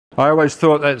I always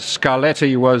thought that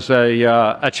Scarlatti was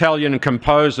a Italian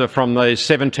composer from the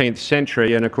 17th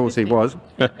century, and of course he was.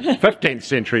 15th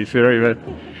century, sorry.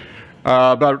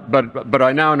 But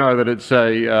I now know that it's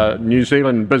a New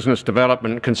Zealand business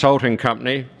development consulting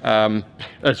company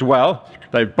as well.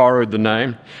 They've borrowed the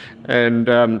name. And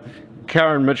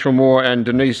Karen Mitchell-Moore and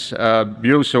Denise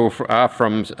Buesel are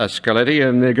from Scarlatti,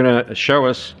 and they're going to show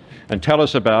us and tell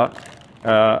us about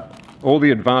all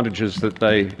the advantages that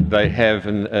they have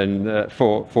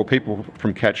for people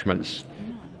from catchments.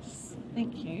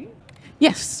 Thank you.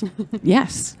 Yes,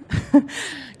 yes.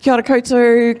 Kia ora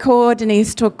koutou, ko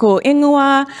Denise toko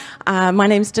ingoa. My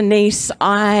name's Denise.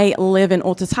 I live in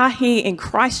Otatahi in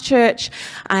Christchurch,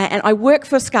 and I work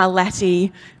for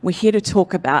Scarlatti. We're here to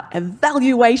talk about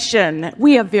evaluation.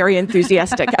 We are very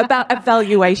enthusiastic about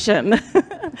evaluation.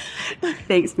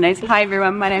 Thanks, Denise. Hi,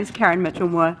 everyone. My name's Karen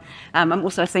Mitchell-Moore. I'm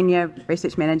also a Senior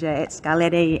Research Manager at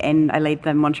Scarlatti, and I lead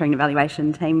the monitoring and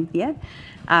evaluation team here.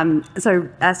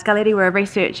 Scarlatti, we're a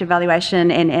research,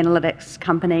 evaluation and analytics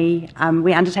company.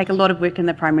 We undertake a lot of work in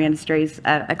the primary industries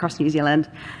across New Zealand.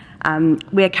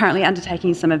 We are currently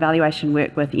undertaking some evaluation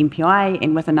work with MPI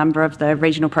and with a number of the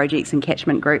regional projects and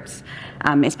catchment groups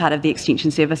as part of the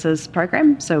Extension Services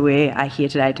program. So we are here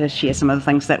today to share some of the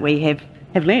things that we have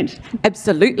learned.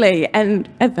 Absolutely, and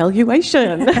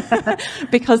evaluation,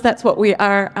 because that's what we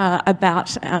are about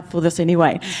for this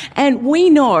anyway. And we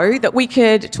know that we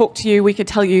could talk to you, we could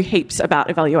tell you heaps about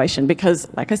evaluation because,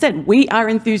 like I said, we are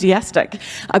enthusiastic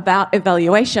about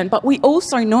evaluation, but we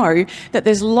also know that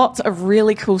there's lots of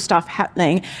really cool stuff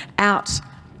happening out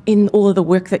in all of the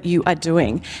work that you are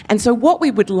doing. And so what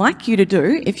we would like you to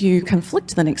do, if you can flick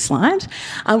to the next slide,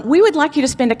 we would like you to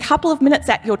spend a couple of minutes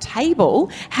at your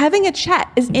table having a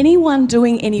chat. Is anyone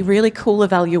doing any really cool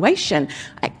evaluation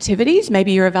activities?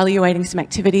 Maybe you're evaluating some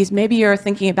activities, maybe you're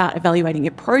thinking about evaluating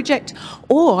your project,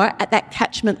 or at that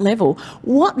catchment level,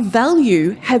 what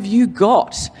value have you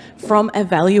got from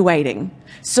evaluating?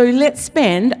 So let's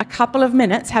spend a couple of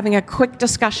minutes having a quick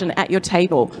discussion at your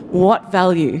table. What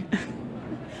value?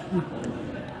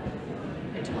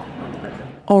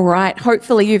 All right,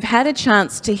 hopefully you've had a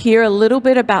chance to hear a little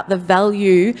bit about the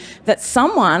value that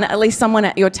someone, at least someone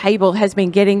at your table, has been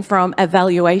getting from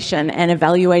evaluation and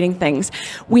evaluating things.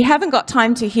 We haven't got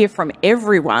time to hear from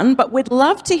everyone, but we'd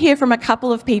love to hear from a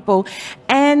couple of people.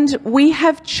 And we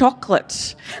have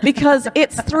chocolate because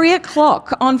it's 3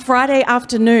 o'clock on Friday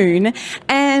afternoon,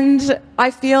 and I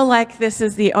feel like this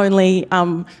is the only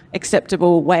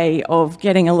acceptable way of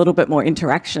getting a little bit more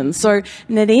interaction. So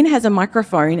Nadine has a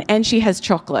microphone and she has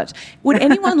chocolate. Would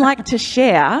anyone like to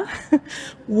share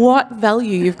what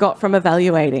value you've got from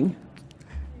evaluating?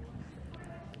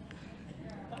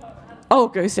 Oh,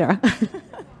 go Sarah.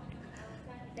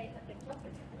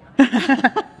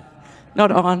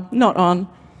 Not on, not on.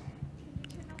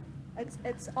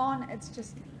 It's on, it's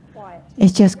just quiet.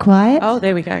 It's just quiet? Oh,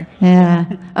 there we go. Yeah.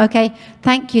 Okay,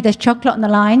 thank you. There's chocolate on the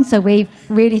line, so we've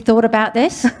really thought about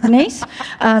this, Denise.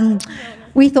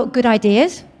 We thought good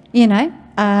ideas, you know.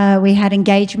 We had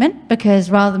engagement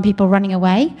because rather than people running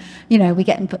away, you know, we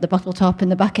get and put the bottle top in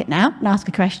the bucket now and ask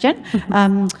a question.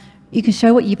 You can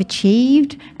show what you've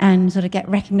achieved and sort of get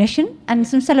recognition, and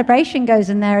some celebration goes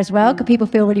in there as well because people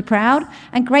feel really proud,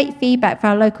 and great feedback for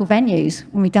our local venues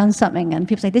when we've done something and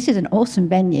people say this is an awesome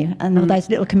venue, and all those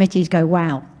little committees go,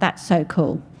 wow, that's so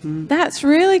cool. That's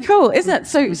really cool, isn't it?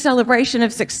 So celebration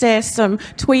of success, some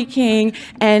tweaking,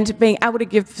 and being able to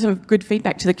give some good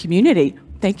feedback to the community.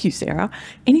 Thank you, Sarah.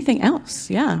 Anything else?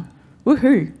 Yeah.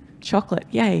 Woohoo. Chocolate.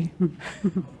 Yay.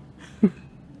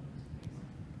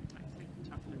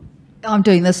 I'm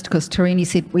doing this because Tarini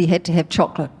said we had to have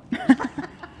chocolate.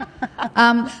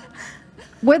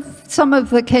 With some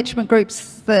of the catchment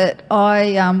groups that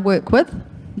I work with,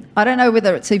 I don't know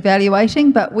whether it's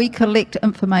evaluating, but we collect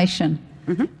information.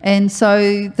 And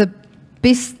so the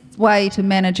best way to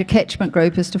manage a catchment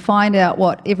group is to find out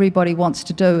what everybody wants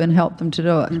to do and help them to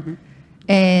do it.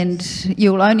 And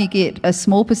you'll only get a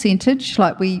small percentage,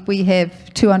 like we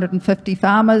have 250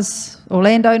 farmers or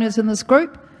landowners in this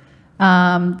group.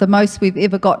 The most we've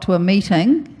ever got to a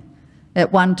meeting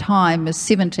at one time is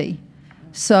 70.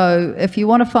 So if you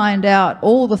want to find out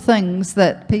all the things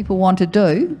that people want to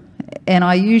do, and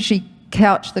I usually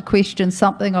couch the question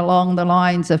something along the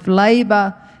lines of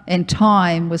labour and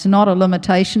time was not a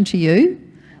limitation to you,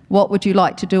 what would you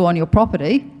like to do on your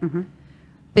property,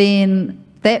 then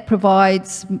that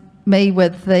provides me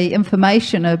with the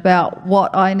information about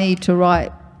what I need to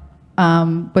write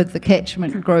with the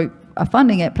catchment group a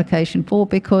funding application for,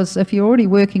 because if you're already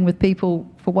working with people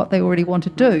for what they already want to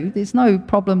do, there's no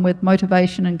problem with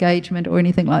motivation, engagement or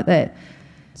anything like that.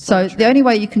 So the only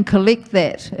way you can collect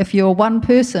that, if you're one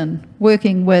person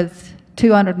working with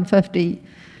 250,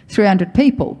 300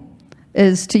 people,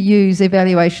 is to use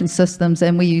evaluation systems,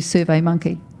 and we use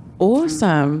SurveyMonkey.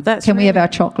 Awesome. Can we have our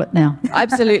chocolate now?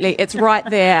 Absolutely. It's right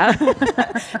there.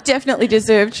 Definitely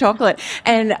deserve chocolate.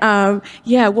 And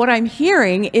yeah, what I'm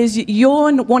hearing is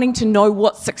you're wanting to know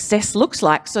what success looks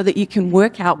like so that you can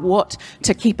work out what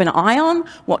to keep an eye on,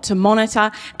 what to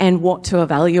monitor, and what to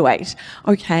evaluate.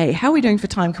 Okay, how are we doing for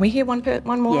time? Can we hear one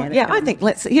more? Yeah, I think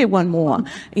let's hear one more.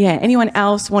 Yeah, anyone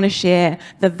else want to share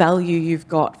the value you've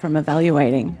got from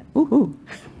evaluating? Ooh.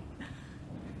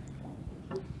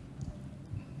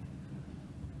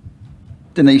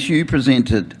 Denise, you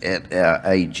presented at our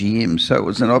AGM, so it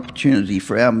was an opportunity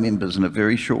for our members in a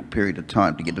very short period of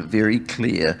time to get a very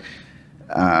clear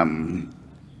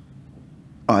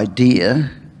idea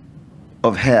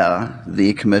of how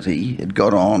their committee had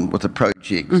got on with the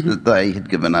projects that they had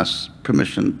given us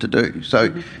permission to do.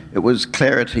 So it was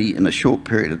clarity in a short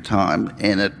period of time,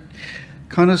 and it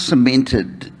kind of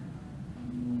cemented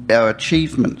our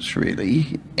achievements,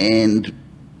 really, and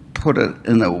put it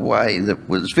in a way that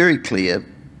was very clear,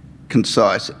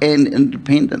 concise, and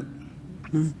independent.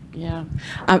 Yeah,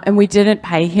 and we didn't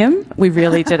pay him, we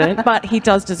really didn't, but he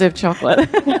does deserve chocolate.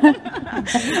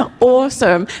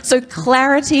 Awesome. So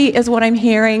clarity is what I'm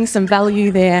hearing, some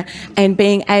value there, and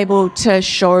being able to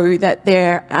show that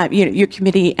your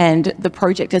committee and the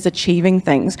project is achieving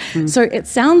things. So it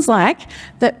sounds like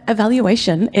that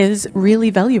evaluation is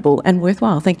really valuable and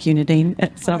worthwhile. Thank you, Nadine.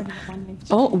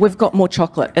 Oh, we've got more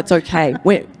chocolate. It's okay.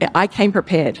 I came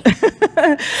prepared.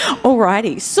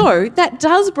 Alrighty. So that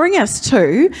does bring us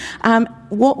to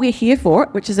what we're here for,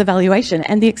 which is evaluation,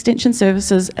 and the Extension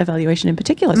Services evaluation in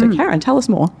particular. So Karen, tell us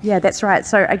more. Yeah, that's right.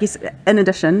 So I guess in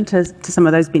addition to some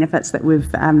of those benefits that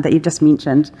that you've just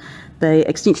mentioned, the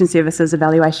Extension Services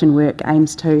evaluation work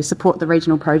aims to support the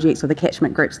regional projects or the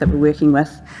catchment groups that we're working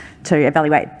with to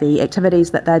evaluate the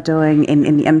activities that they're doing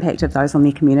and the impact of those on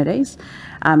their communities.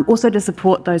 Also to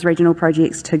support those regional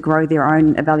projects to grow their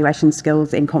own evaluation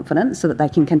skills and confidence so that they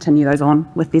can continue those on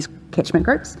with these catchment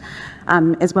groups,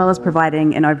 as well as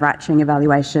providing an overarching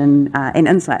evaluation and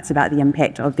insights about the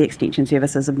impact of the Extension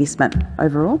Services investment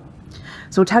overall.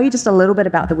 So we'll tell you just a little bit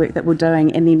about the work that we're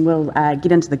doing, and then we'll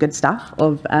get into the good stuff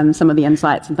of some of the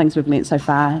insights and things we've learnt so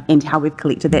far and how we've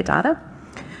collected that data.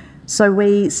 So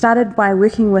we started by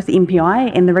working with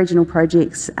MPI and the regional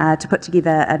projects to put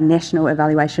together a national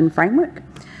evaluation framework.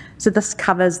 So this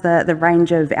covers the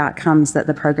range of outcomes that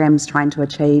the program's trying to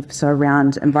achieve, so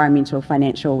around environmental,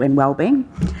 financial and wellbeing.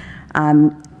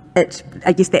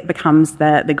 I guess that becomes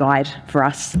the guide for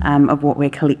us of what we're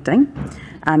collecting.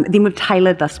 Then we've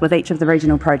tailored this with each of the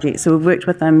regional projects. So we've worked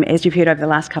with them, as you've heard over the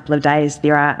last couple of days,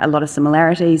 there are a lot of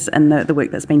similarities in the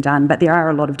work that's been done, but there are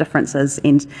a lot of differences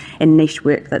and niche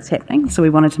work that's happening. So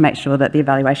we wanted to make sure that the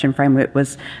evaluation framework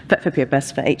was fit for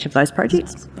purpose for each of those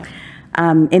projects.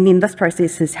 And then this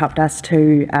process has helped us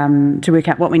to work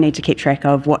out what we need to keep track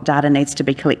of, what data needs to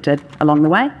be collected along the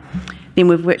way. Then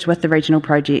we've worked with the regional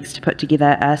projects to put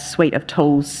together a suite of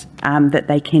tools that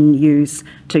they can use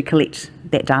to collect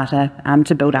that data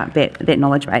to build up that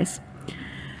knowledge base.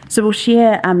 So we'll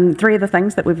share 3 of the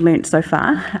things that we've learnt so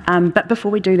far. But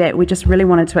before we do that, we just really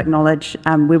wanted to acknowledge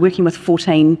we're working with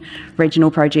 14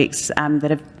 regional projects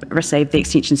that have received the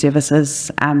Extension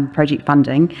Services project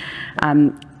funding.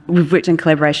 We've worked in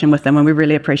collaboration with them, and we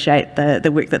really appreciate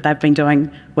the work that they've been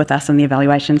doing with us in the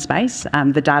evaluation space.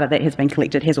 The data that has been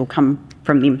collected has all come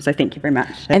from them, so thank you very much.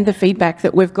 And the feedback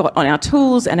that we've got on our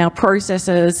tools and our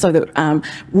processes, so that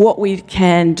what we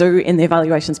can do in the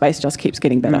evaluation space just keeps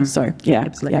getting better. So yeah,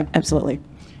 absolutely.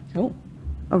 Cool.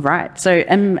 All right, so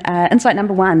insight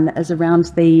number 1 is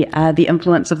around the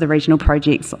influence of the regional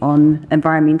projects on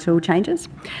environmental changes.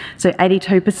 So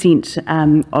 82%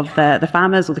 of the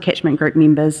farmers or the catchment group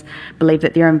members believe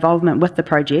that their involvement with the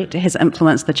project has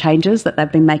influenced the changes that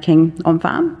they've been making on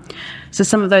farm. So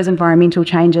some of those environmental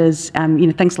changes,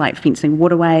 things like fencing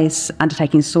waterways,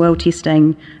 undertaking soil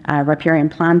testing, riparian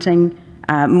planting,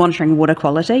 monitoring water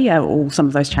quality, are all some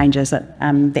of those changes that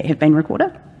have been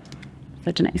recorded.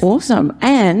 Awesome.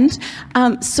 And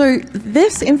so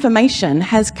this information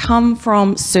has come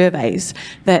from surveys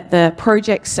that the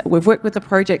projects, we've worked with the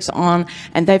projects on,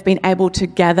 and they've been able to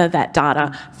gather that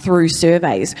data through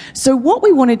surveys. So what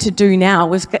we wanted to do now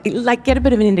was get a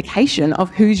bit of an indication of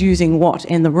who's using what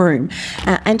in the room.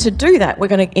 And to do that, we're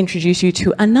going to introduce you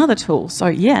to another tool. So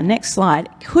yeah, next slide.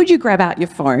 Could you grab out your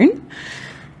phone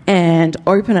and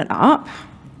open it up?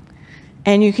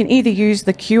 And you can either use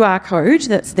the QR code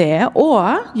that's there,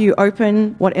 or you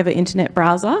open whatever internet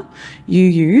browser you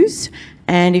use,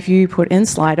 and if you put in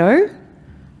Slido,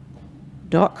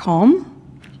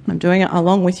 I'm doing it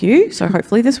along with you, so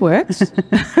hopefully this works.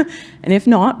 And if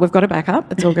not, we've got a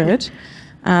backup. It's all good.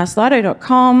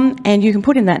 Slido.com, and you can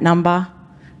put in that number,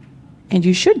 and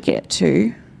you should get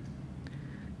to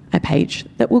a page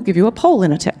that will give you a poll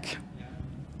in a tick.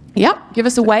 Yep, give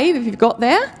us a wave if you've got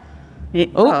there. Yeah.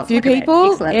 Oh, a few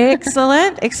people. Excellent.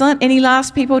 Excellent, excellent. Any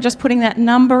last people just putting that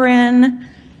number in?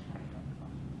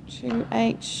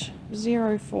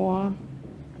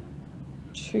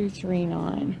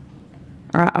 2H04239.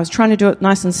 All right, I was trying to do it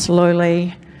nice and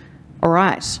slowly. All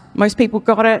right, most people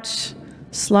got it.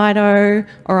 Slido.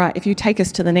 All right, if you take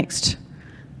us to the next.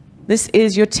 This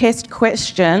is your test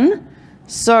question.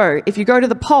 So if you go to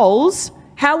the polls,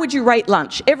 how would you rate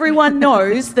lunch? Everyone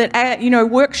knows that at,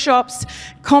 workshops,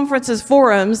 conferences,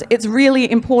 forums, it's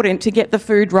really important to get the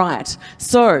food right.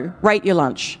 So rate your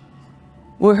lunch.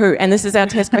 Woohoo. And this is our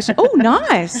test question. Oh,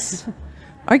 nice.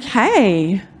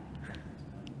 Okay.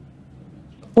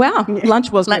 Wow,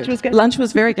 lunch was good. Lunch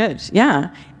was very good,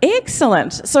 yeah.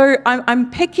 Excellent. So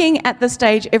I'm picking at the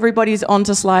stage, everybody's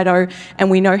onto Slido and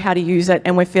we know how to use it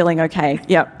and we're feeling okay.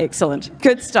 Yep, excellent.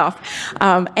 Good stuff.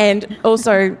 And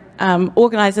also,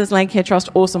 organisers, Landcare Trust,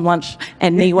 awesome lunch,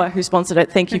 and Niwa, who sponsored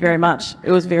it, thank you very much.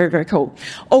 It was very, very cool.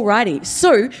 Alrighty,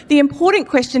 so the important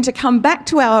question to come back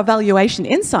to our evaluation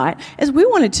insight is we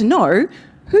wanted to know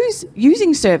who's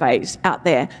using surveys out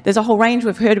there? There's a whole range.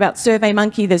 We've heard about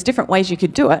SurveyMonkey. There's different ways you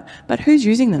could do it, but who's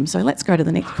using them? So let's go to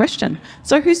the next question.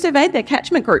 So who surveyed their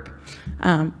catchment group?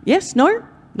 Yes, no,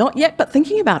 not yet, but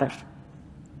thinking about it.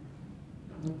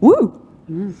 Woo.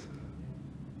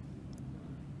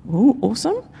 Ooh,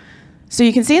 awesome. So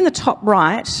you can see in the top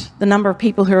right, the number of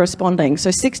people who are responding. So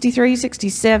 63,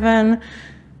 67.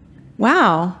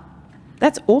 Wow,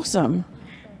 that's awesome.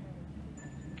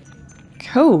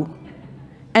 Cool.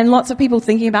 And lots of people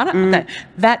thinking about it.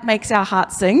 That makes our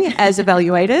hearts sing as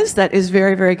evaluators. That is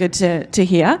very, very good to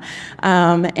hear.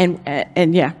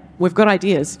 And yeah, we've got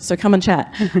ideas, so come and chat.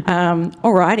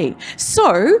 Alrighty.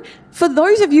 So for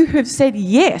those of you who have said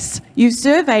yes, you've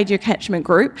surveyed your catchment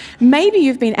group, maybe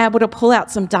you've been able to pull out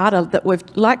some data that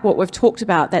like what we've talked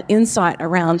about, that insight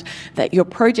around that your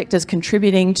project is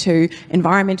contributing to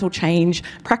environmental change,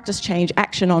 practice change,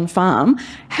 action on farm.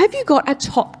 Have you got a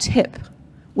top tip?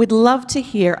 We'd love to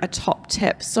hear a top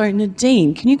tip. So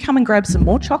Nadine, can you come and grab some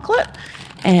more chocolate?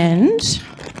 And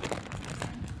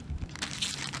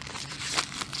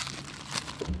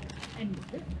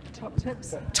top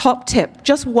tips. Top tip,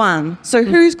 just one. So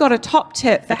who's got a top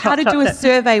tip for how to do a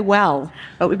survey well?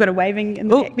 Oh, we've got a waving in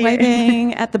the back there.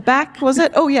 Waving at the back, was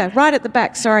it? Oh yeah, right at the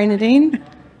back. Sorry, Nadine.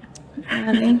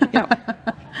 Yep.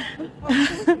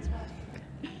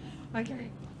 Okay.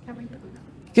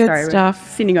 Good Sorry,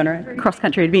 stuff. Sending on a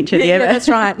cross-country adventure Yeah, there. that's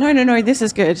right. No, this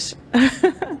is good. Yeah,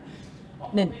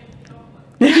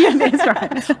 that's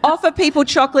right. Offer people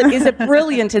chocolate is a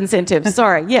brilliant incentive.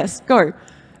 Sorry, yes, go.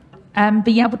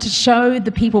 Being able to show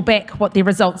the people back what their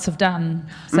results have done.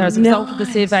 So as a result of the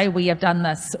survey, we have done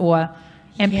this, or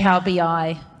Power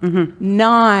BI.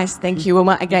 Nice, thank you.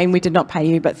 Well, again, we did not pay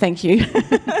you, but thank you.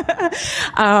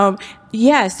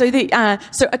 Yeah, so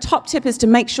a top tip is to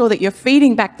make sure that you're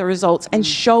feeding back the results and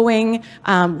showing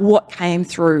what came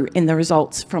through in the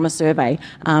results from a survey,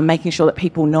 making sure that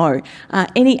people know.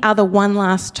 Any other one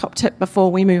last top tip before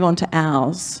we move on to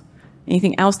ours?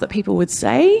 Anything else that people would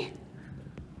say?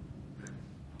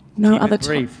 No other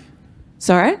top.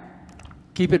 Sorry?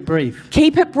 Keep it brief.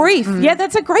 Keep it brief. Yeah,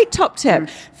 that's a great top tip.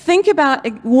 Think about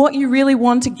what you really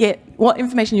want to get, what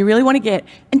information you really want to get,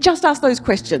 and just ask those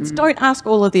questions. Don't ask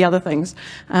all of the other things.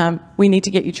 We need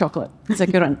to get you chocolate. It's a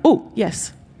good one. Oh,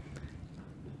 yes.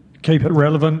 Keep it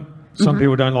relevant. Some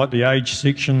people don't like the age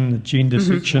section, the gender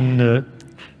section,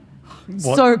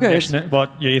 what So good.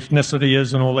 what your ethnicity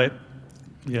is and all that.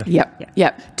 Yeah.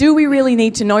 Yep. Do we really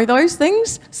need to know those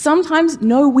things? Sometimes,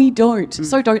 no, we don't.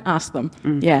 So don't ask them.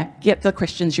 Yeah, get the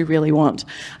questions you really want.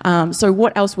 So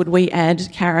what else would we add,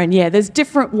 Karen? Yeah, there's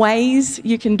different ways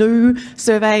you can do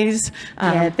surveys.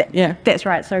 That's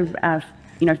right. So,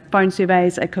 phone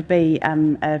surveys, it could be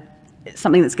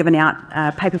something that's given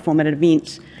out, paper form at an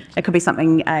event. It could be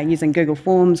something using Google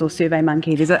Forms or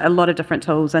SurveyMonkey. There's a lot of different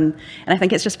tools, and I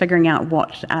think it's just figuring out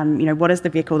what what is the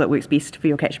vehicle that works best for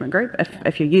your catchment group.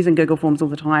 If you're using Google Forms all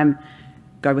the time,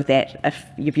 go with that. If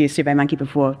you've used SurveyMonkey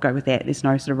before, go with that. There's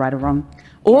no sort of right or wrong.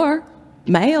 Or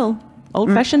mail.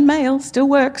 Old-fashioned mail still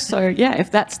works. So yeah, if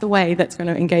that's the way that's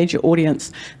going to engage your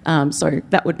audience, so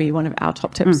that would be one of our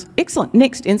top tips. Excellent.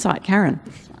 Next insight, Karen.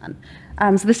 one.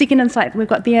 So the second insight we've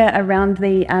got there around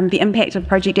the impact of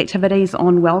project activities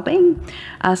on wellbeing.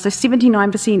 So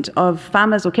 79% of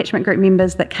farmers or catchment group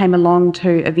members that came along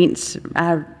to events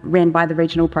ran by the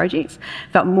regional projects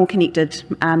felt more connected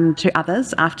to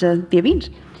others after the event.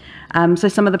 So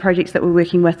some of the projects that we're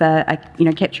working with are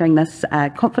capturing this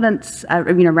confidence,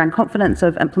 around confidence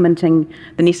of implementing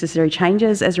the necessary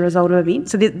changes as a result of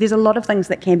events. So there's a lot of things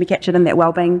that can be captured in that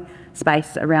wellbeing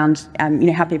space around,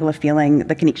 how people are feeling,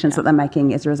 the connections that they're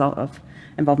making as a result of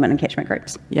involvement in catchment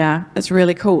groups. Yeah, it's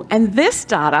really cool. And this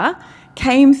data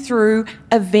came through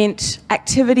event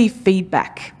activity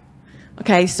feedback.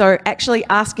 Okay, so actually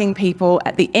asking people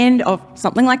at the end of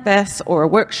something like this, or a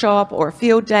workshop or a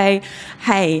field day,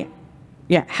 hey,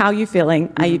 how are you feeling?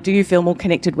 Do you feel more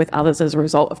connected with others as a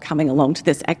result of coming along to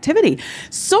this activity?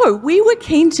 So we were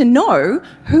keen to know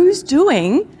who's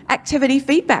doing activity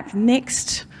feedback.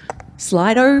 Next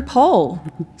Slido poll.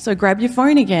 So grab your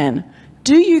phone again.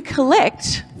 Do you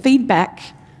collect feedback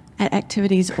at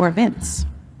activities or events?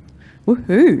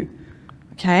 Woohoo.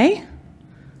 Okay.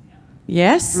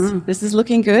 Yes, this is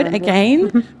looking good.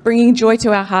 Again, bringing joy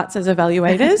to our hearts as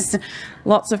evaluators.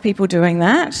 Lots of people doing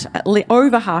that.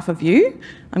 Over half of you.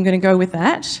 I'm going to go with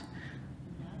that.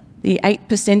 The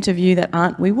 8% of you that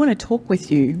aren't, we want to talk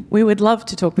with you. We would love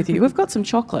to talk with you. We've got some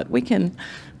chocolate. We can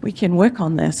work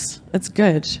on this. It's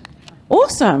good.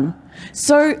 Awesome.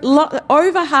 So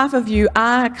over half of you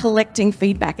are collecting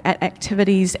feedback at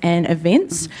activities and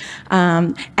events.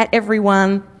 At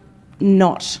everyone,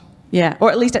 not. Yeah,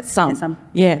 or at least at some.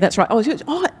 Yeah, that's right.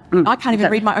 I can't even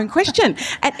read my own question.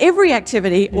 At every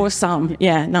activity or some.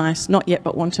 Yeah, nice. Not yet,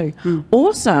 but want to.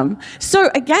 Awesome. So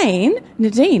again,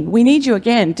 Nadine, we need you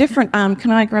again. Different.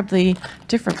 Can I grab the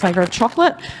different flavour of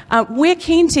chocolate? We're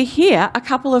keen to hear a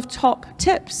couple of top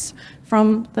tips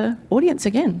from the audience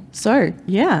again. So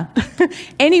yeah,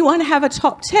 anyone have a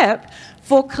top tip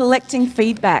for collecting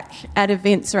feedback at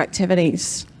events or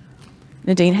activities?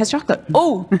 Nadine has chocolate.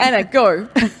 Oh, Anna, go.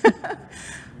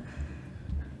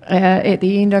 At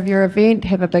the end of your event,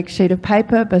 have a big sheet of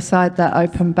paper beside the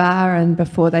open bar, and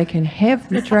before they can have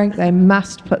the drink, they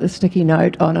must put the sticky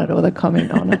note on it or the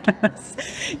comment on it.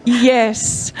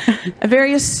 Yes. A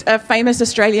very famous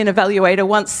Australian evaluator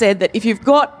once said that if you've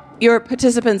got your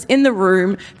participants in the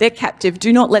room, they're captive.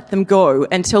 Do not let them go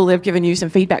until they've given you some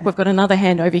feedback. We've got another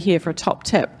hand over here for a top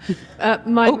tip.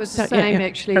 Mine was the same,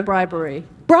 actually, bribery.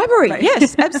 Bribery,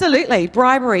 yes, absolutely.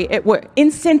 Bribery,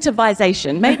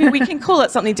 incentivization. Maybe we can call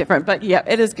it something different, but yeah,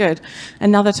 it is good.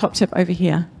 Another top tip over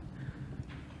here.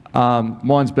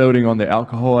 Mine's building on the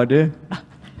alcohol idea.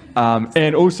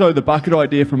 And also the bucket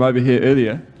idea from over here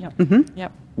earlier. Yep.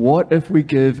 Yep. What if we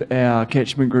give our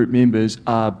catchment group members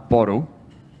a bottle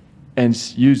and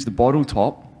use the bottle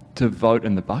top to vote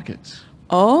in the buckets?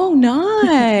 Oh,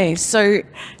 nice. So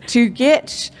to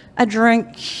get a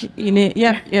drink, you need,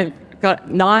 got it.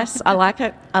 Nice. I like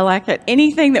it. I like it.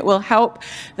 Anything that will help,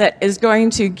 that is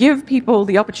going to give people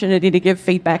the opportunity to give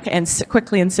feedback and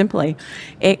quickly and simply.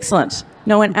 Excellent.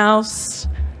 No one else?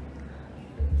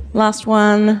 Last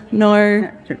one?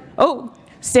 No. Oh,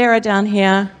 Sarah down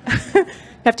here.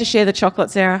 Have to share the chocolate,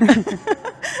 Sarah.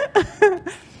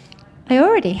 I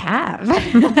already have.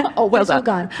 Oh, well It's all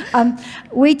done. gone.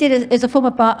 We did it as a form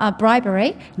of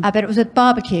bribery, but it was with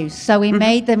barbecues. So we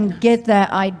made them give their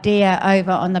idea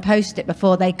over on the post-it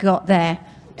before they got their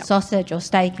sausage or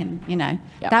steak, and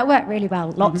that worked really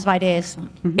well. Lots of ideas.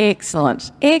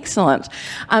 Excellent, excellent.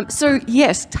 So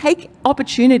yes, take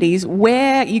opportunities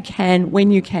where you can, when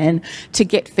you can, to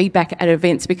get feedback at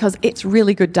events, because it's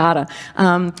really good data.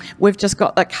 We've just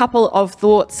got a couple of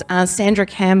thoughts. Sandra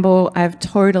Campbell, I've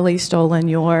totally stolen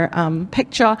your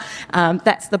picture.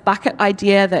 That's the bucket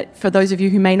idea, that for those of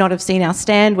you who may not have seen our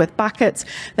stand with buckets,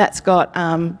 that's got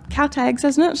cow tags,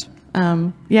 isn't it?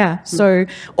 So,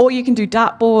 or you can do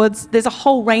dartboards. There's a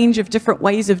whole range of different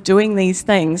ways of doing these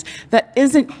things that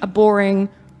isn't a boring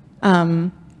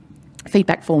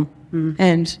feedback form.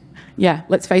 And yeah,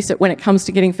 let's face it, when it comes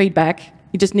to getting feedback,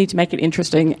 you just need to make it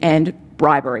interesting and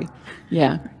bribery.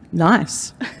 Yeah,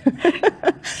 nice.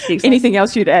 Anything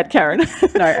else you'd add, Karen?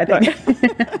 No, I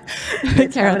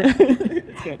don't. Karen.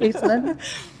 Excellent.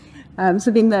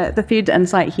 So then the third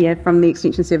insight here from the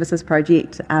Extension Services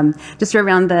project, just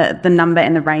around the number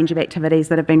and the range of activities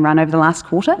that have been run over the last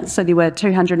quarter. So there were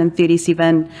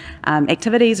 237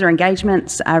 activities or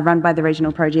engagements run by the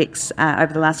regional projects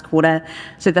over the last quarter.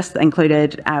 So this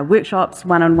included workshops,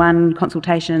 one-on-one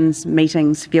consultations,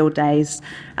 meetings, field days.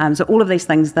 So all of these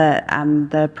things that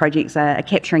the projects are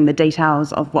capturing the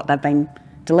details of what they've been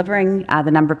delivering, the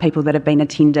number of people that have been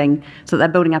attending, so they're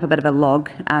building up a bit of a log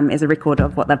as a record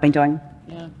of what they've been doing.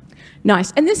 Yeah.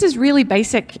 Nice. And this is really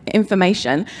basic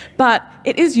information, but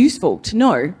it is useful to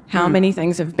know how many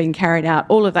things have been carried out,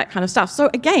 all of that kind of stuff. So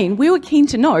again, we were keen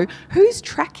to know who's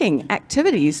tracking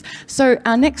activities. So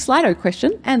our next Slido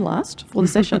question, and last for the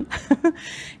session,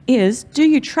 is do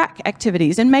you track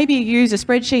activities? And maybe you use a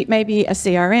spreadsheet, maybe a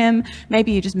CRM,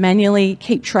 maybe you just manually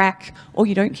keep track, or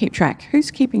you don't keep track.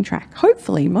 Who's keeping track?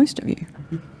 Hopefully most of you.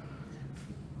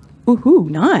 Woohoo,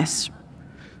 nice.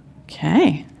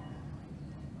 Okay.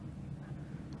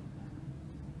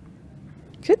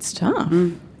 Good stuff.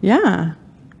 Yeah.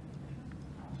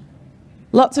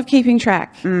 Lots of keeping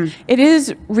track. It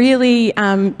is really,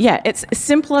 it's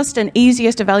simplest and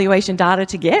easiest evaluation data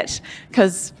to get,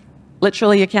 because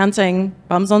literally you're counting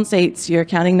bums on seats, you're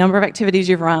counting number of activities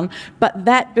you've run, but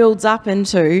that builds up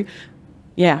into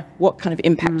what kind of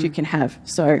impact you can have.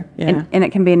 So, and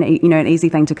it can be an easy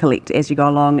thing to collect as you go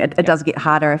along. It does get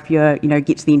harder if you're,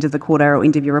 get to the end of the quarter or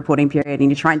end of your reporting period and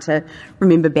you're trying to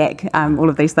remember back all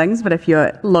of these things. But if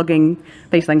you're logging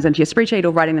these things into your spreadsheet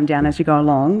or writing them down as you go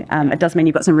along, it does mean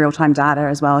you've got some real-time data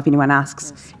as well. If anyone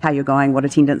asks how you're going, what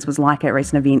attendance was like at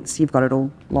recent events, you've got it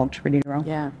all logged, ready to roll.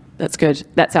 Yeah, that's good.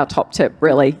 That's our top tip,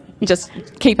 really. Just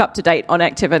keep up to date on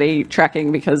activity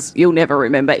tracking, because you'll never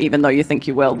remember, even though you think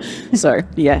you will. So,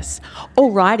 yes.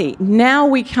 Alrighty, now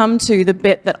we come to the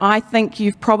bit that I think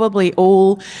you've probably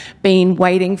all been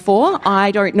waiting for. I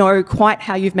don't know quite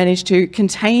how you've managed to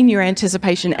contain your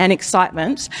anticipation and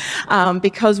excitement,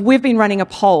 because we've been running a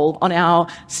poll on our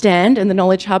stand in the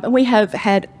Knowledge Hub, and we have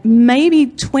had maybe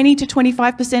 20 to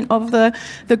 25% of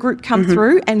the group come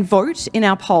through and vote in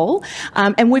our poll.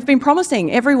 And we've been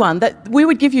promising everyone that we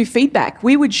would give you feedback.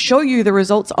 We would show you the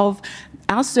results of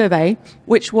our survey,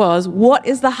 which was, what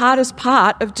is the hardest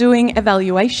part of doing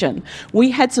evaluation?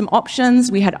 We had some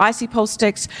options. We had icy pole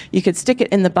sticks. You could stick it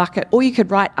in the bucket, or you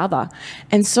could write other.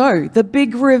 And so the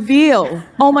big reveal,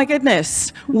 oh my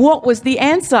goodness, what was the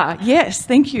answer? Yes,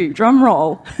 thank you. Drum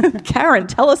roll. Karen,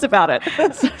 tell us about it.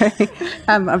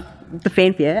 The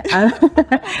fanfare.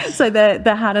 So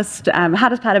the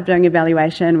hardest part of doing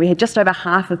evaluation, we had just over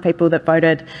half of people that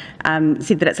voted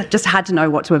said that it's just hard to know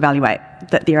what to evaluate,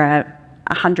 that there are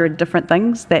 100 different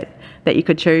things that you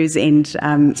could choose, and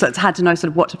so it's hard to know sort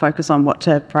of what to focus on, what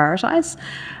to prioritise.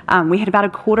 We had about a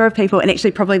quarter of people, and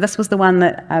actually probably this was the one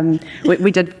that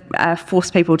we did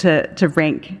force people to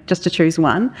rank just to choose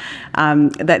one,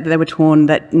 that they were torn,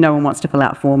 that no one wants to fill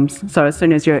out forms. So as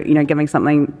soon as you're giving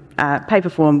something paper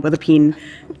form with a pen,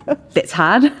 that's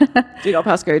hard. Do not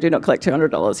pass go, do not collect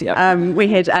 $200, yeah. We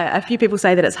had a few people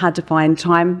say that it's hard to find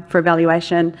time for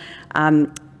evaluation.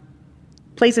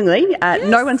 Pleasingly, yes.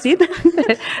 No one said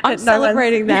that. I'm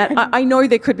celebrating that. I know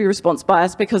there could be response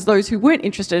bias, because those who weren't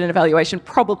interested in evaluation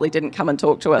probably didn't come and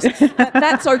talk to us. But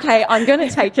that's okay. I'm going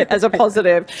to take it as a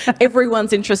positive.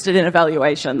 Everyone's interested in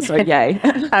evaluation, so yay.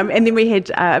 And then we had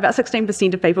about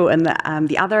 16% of people in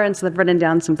the other, and so they've written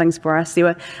down some things for us. There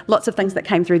were lots of things that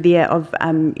came through there of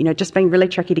just being really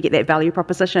tricky to get that value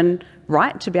proposition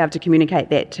right, to be able to communicate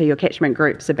that to your catchment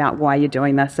groups about why you're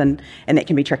doing this, and that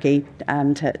can be tricky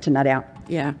to nut out.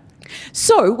 Yeah.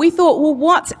 So we thought, well,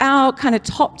 what's our kind of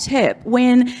top tip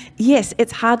when, yes,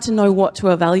 it's hard to know what to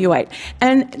evaluate?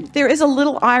 And there is a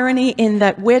little irony in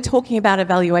that we're talking about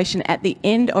evaluation at the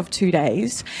end of 2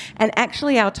 days. And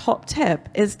actually our top tip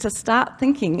is to start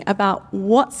thinking about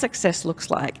what success looks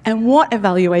like and what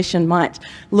evaluation might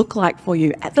look like for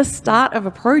you at the start of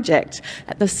a project,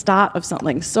 at the start of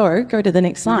something. So go to the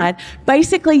next slide.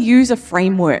 Basically use a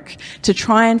framework to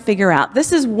try and figure out.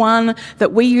 This is one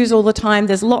that we use all the time.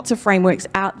 There's lots of frameworks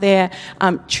out there.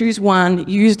 Choose one,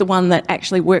 use the one that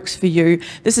actually works for you.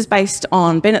 This is based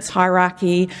on Bennett's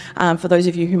hierarchy. For those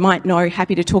of you who might know,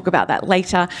 happy to talk about that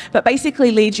later, but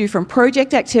basically leads you from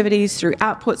project activities through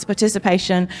outputs,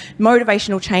 participation,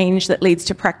 motivational change that leads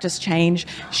to practice change,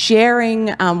 sharing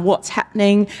what's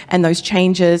happening and those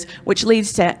changes, which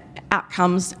leads to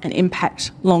outcomes and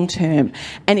impact long term.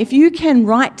 And if you can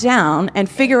write down and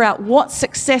figure out what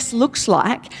success looks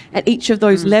like at each of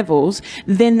those levels,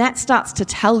 then that starts to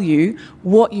tell you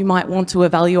what you might want to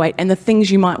evaluate and the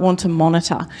things you might want to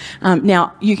monitor.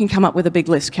 Now, you can come up with a big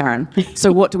list, Karen.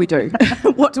 So what do we do?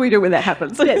 What do we do when that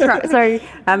happens? That's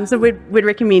right. So we'd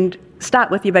recommend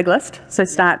start with your big list. So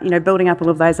start, building up all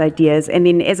of those ideas, and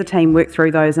then as a team work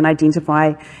through those and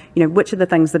identify, which are the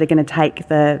things that are going to take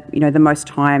the most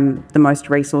time, the most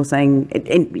resourcing,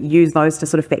 and use those to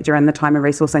sort of factor in the time and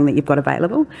resourcing that you've got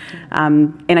available.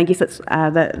 And I guess it's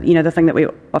the thing that we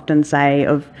often say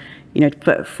of,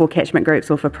 for catchment groups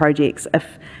or for projects,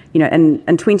 if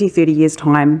in 20, 30 years'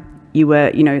 time, you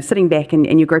were, sitting back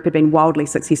and your group had been wildly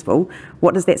successful,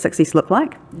 what does that success look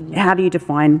like? How do you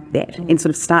define that? And sort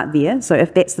of start there. So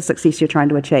if that's the success you're trying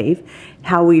to achieve,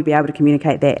 how will you be able to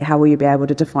communicate that? How will you be able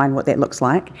to define what that looks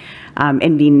like?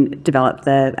 And then develop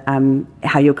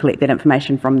how you'll collect that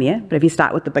information from there. But if you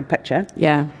start with the big picture,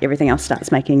 everything else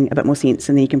starts making a bit more sense,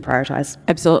 and then you can prioritise.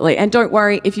 Absolutely. And don't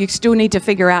worry, if you still need to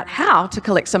figure out how to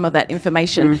collect some of that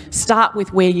information, start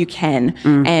with where you can,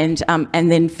 and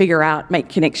then figure out, make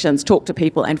connections, talk to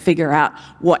people, and figure out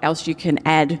what else you can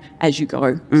add as you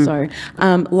go. So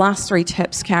last 3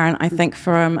 tips, Karen, I think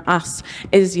from us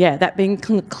is, that being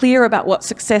clear about what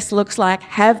success looks like,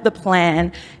 have the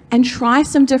plan, and try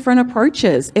some different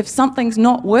approaches. If something's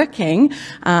not working,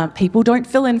 people don't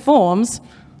fill in forms,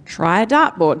 try a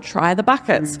dartboard, try the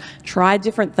buckets, try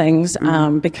different things,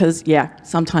 because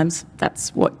sometimes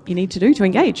that's what you need to do to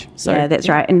engage. So that's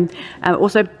right. And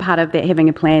also part of that having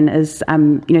a plan is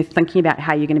thinking about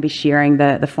how you're going to be sharing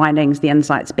the findings, the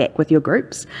insights back with your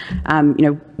groups.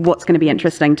 What's going to be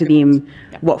interesting to them,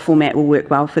 what format will work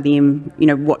well for them,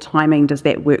 what timing does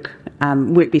that work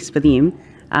best for them,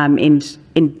 and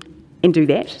do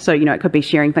that. So, it could be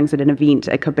sharing things at an event,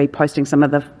 it could be posting some of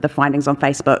the findings on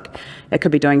Facebook, it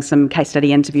could be doing some case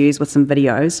study interviews with some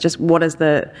videos. Just what is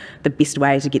the best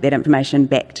way to get that information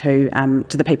back to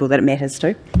the people that it matters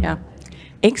to. Yeah.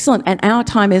 Excellent. And our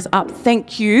time is up.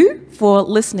 Thank you for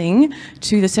listening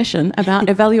to the session about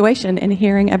evaluation and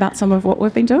hearing about some of what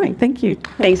we've been doing. Thank you.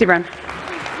 Thanks, everyone.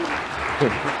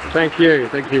 Thank you.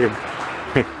 Thank you.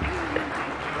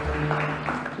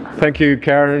 Thank you,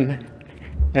 Karen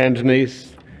and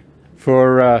Denise,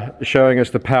 for showing us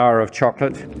the power of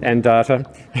chocolate and data.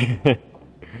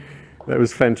 That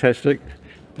was fantastic.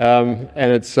 And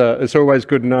it's always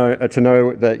good to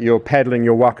know that you're paddling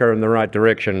your waka in the right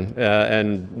direction,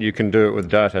 and you can do it with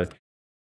data.